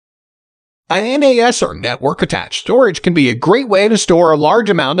An NAS or network-attached storage can be a great way to store a large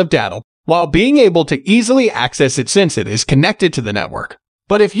amount of data while being able to easily access it since it is connected to the network.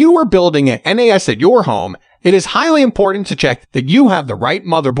 But if you are building an NAS at your home, it is highly important to check that you have the right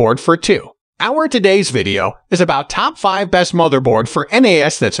motherboard for it too. Our today's video is about top 5 best motherboard for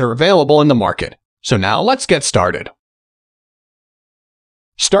NAS that are available in the market. So now let's get started.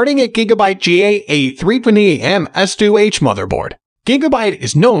 Starting at Gigabyte GAA320M S2H motherboard. Gigabyte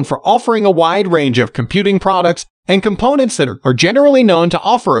is known for offering a wide range of computing products and components that are generally known to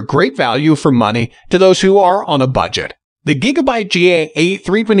offer a great value for money to those who are on a budget. The Gigabyte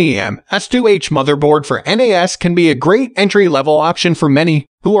GAA320M S2H motherboard for NAS can be a great entry-level option for many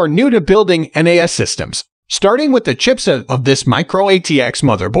who are new to building NAS systems. Starting with the chipset of this micro ATX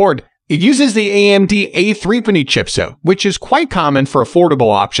motherboard, it uses the AMD A320 chipset, which is quite common for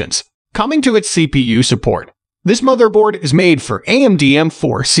affordable options. Coming to its CPU support. This motherboard is made for AMD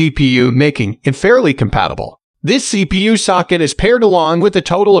M4 CPU, making it fairly compatible. This CPU socket is paired along with a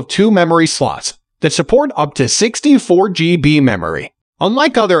total of 2 memory slots that support up to 64 GB memory.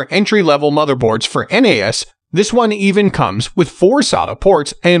 Unlike other entry-level motherboards for NAS, this one even comes with 4 SATA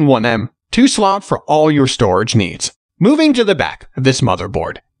ports and 1 M.2 slot for all your storage needs. Moving to the back of this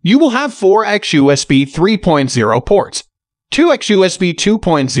motherboard, you will have 4 XUSB 3.0 ports, 2 XUSB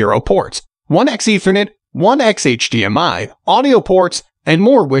 2.0 ports, 1 X Ethernet, 1 X HDMI, audio ports, and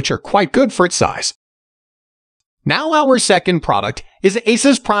more, which are quite good for its size. Now our second product is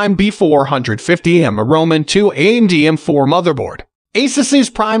Asus Prime B450M Roman 2 AMD M4 motherboard. Asus's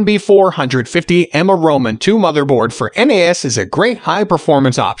Prime B450M Roman 2 motherboard for NAS is a great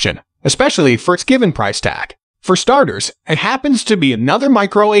high-performance option, especially for its given price tag. For starters, it happens to be another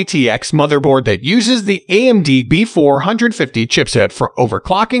micro ATX motherboard that uses the AMD B450 chipset for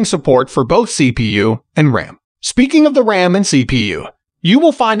overclocking support for both CPU and RAM. Speaking of the RAM and CPU, you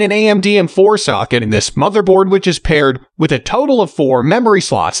will find an AMD M4 socket in this motherboard, which is paired with a total of 4 memory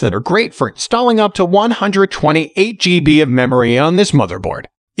slots that are great for installing up to 128 GB of memory on this motherboard.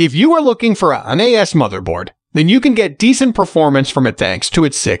 If you are looking for a NAS motherboard, then you can get decent performance from it thanks to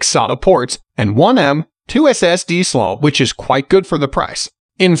its 6 SATA ports and 1 M.2 SSD slot, which is quite good for the price.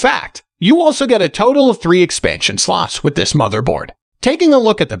 In fact, you also get a total of 3 expansion slots with this motherboard. Taking a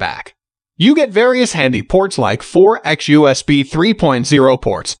look at the back, you get various handy ports like 4 XUSB 3.0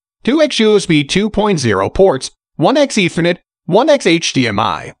 ports, 2 XUSB 2.0 ports, 1 X Ethernet, 1 X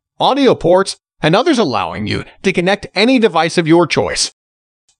HDMI, audio ports, and others, allowing you to connect any device of your choice.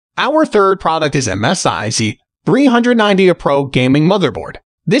 Our third product is MSI Z398 Pro gaming motherboard.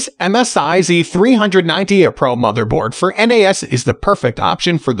 This MSI Z398 Pro motherboard for NAS is the perfect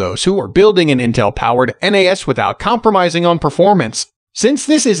option for those who are building an Intel-powered NAS without compromising on performance. Since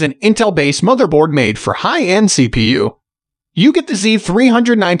this is an Intel-based motherboard made for high-end CPU, you get the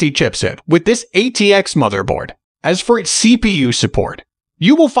Z390 chipset with this ATX motherboard. As for its CPU support,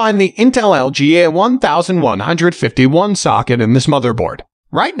 you will find the Intel LGA 1151 socket in this motherboard.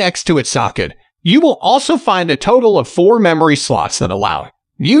 Right next to its socket, you will also find a total of 4 memory slots that allow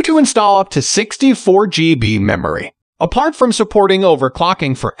you to install up to 64 GB memory. Apart from supporting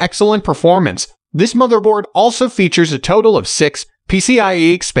overclocking for excellent performance, this motherboard also features a total of 6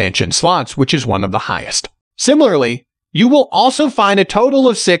 PCIe expansion slots, which is one of the highest. Similarly, you will also find a total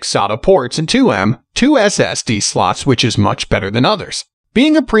of 6 SATA ports and 2 M.2 SSD slots, which is much better than others.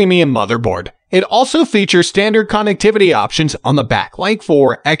 Being a premium motherboard, it also features standard connectivity options on the back like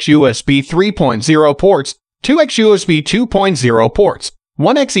 4 XUSB 3.0 ports, 2 XUSB 2.0 ports,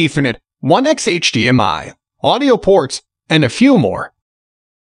 1 X Ethernet, 1 X HDMI, audio ports, and a few more.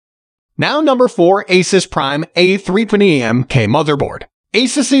 Now number 4, Asus Prime A320M-K motherboard.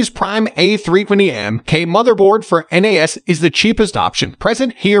 Asus's Prime A320M-K motherboard for NAS is the cheapest option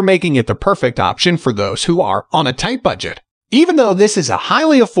present here, making it the perfect option for those who are on a tight budget. Even though this is a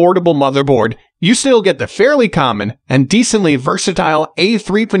highly affordable motherboard, you still get the fairly common and decently versatile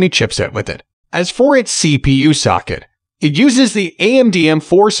A320 chipset with it. As for its CPU socket, it uses the AMD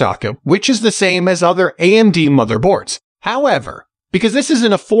M4 socket, which is the same as other AMD motherboards. However, because this is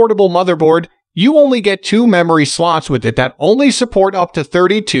an affordable motherboard, you only get 2 memory slots with it that only support up to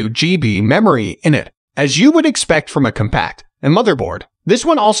 32 GB memory in it. As you would expect from a compact motherboard, this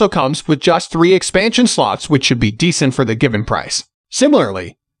one also comes with just 3 expansion slots, which should be decent for the given price.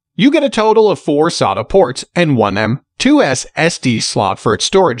 Similarly, you get a total of 4 SATA ports and 1 M.2 SSD slot for its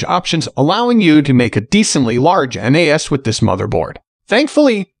storage options, allowing you to make a decently large NAS with this motherboard.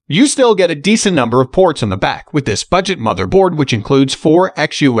 Thankfully, you still get a decent number of ports on the back with this budget motherboard, which includes 4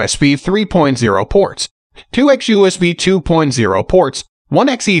 XUSB 3.0 ports, 2 XUSB 2.0 ports, 1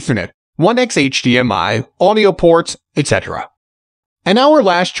 X Ethernet, 1 X HDMI, audio ports, etc. And our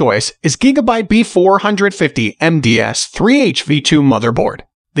last choice is Gigabyte B450 MDS3H V2 motherboard.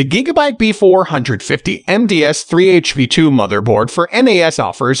 The Gigabyte B450 MDS3H V2 motherboard for NAS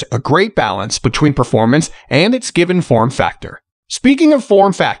offers a great balance between performance and its given form factor. Speaking of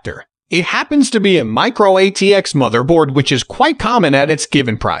form factor, it happens to be a micro ATX motherboard, which is quite common at its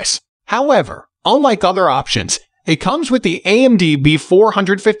given price. However, unlike other options, it comes with the AMD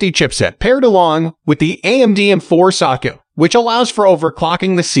B450 chipset paired along with the AMD M4 socket, which allows for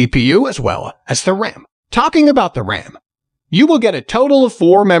overclocking the CPU as well as the RAM. Talking about the RAM, you will get a total of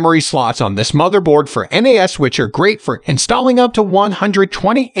 4 memory slots on this motherboard for NAS, which are great for installing up to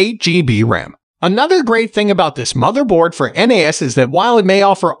 128 GB RAM. Another great thing about this motherboard for NAS is that while it may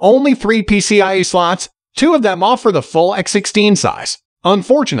offer only 3 PCIe slots, 2 of them offer the full X16 size.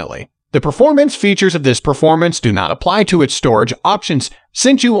 Unfortunately, the performance features of this performance do not apply to its storage options,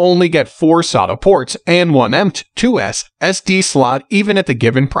 since you only get 4 SATA ports and 1 M.2 SD slot even at the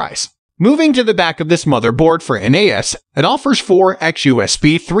given price. Moving to the back of this motherboard for NAS, it offers 4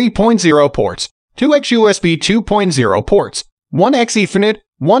 XUSB 3.0 ports, 2 XUSB 2.0 ports, 1 X Ethernet,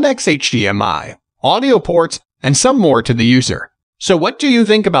 1 X HDMI, audio ports, and some more to the user. So what do you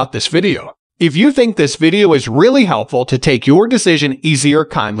think about this video? If you think this video is really helpful to take your decision easier,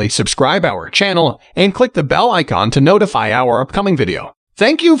 kindly subscribe our channel and click the bell icon to notify our upcoming video.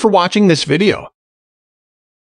 Thank you for watching this video.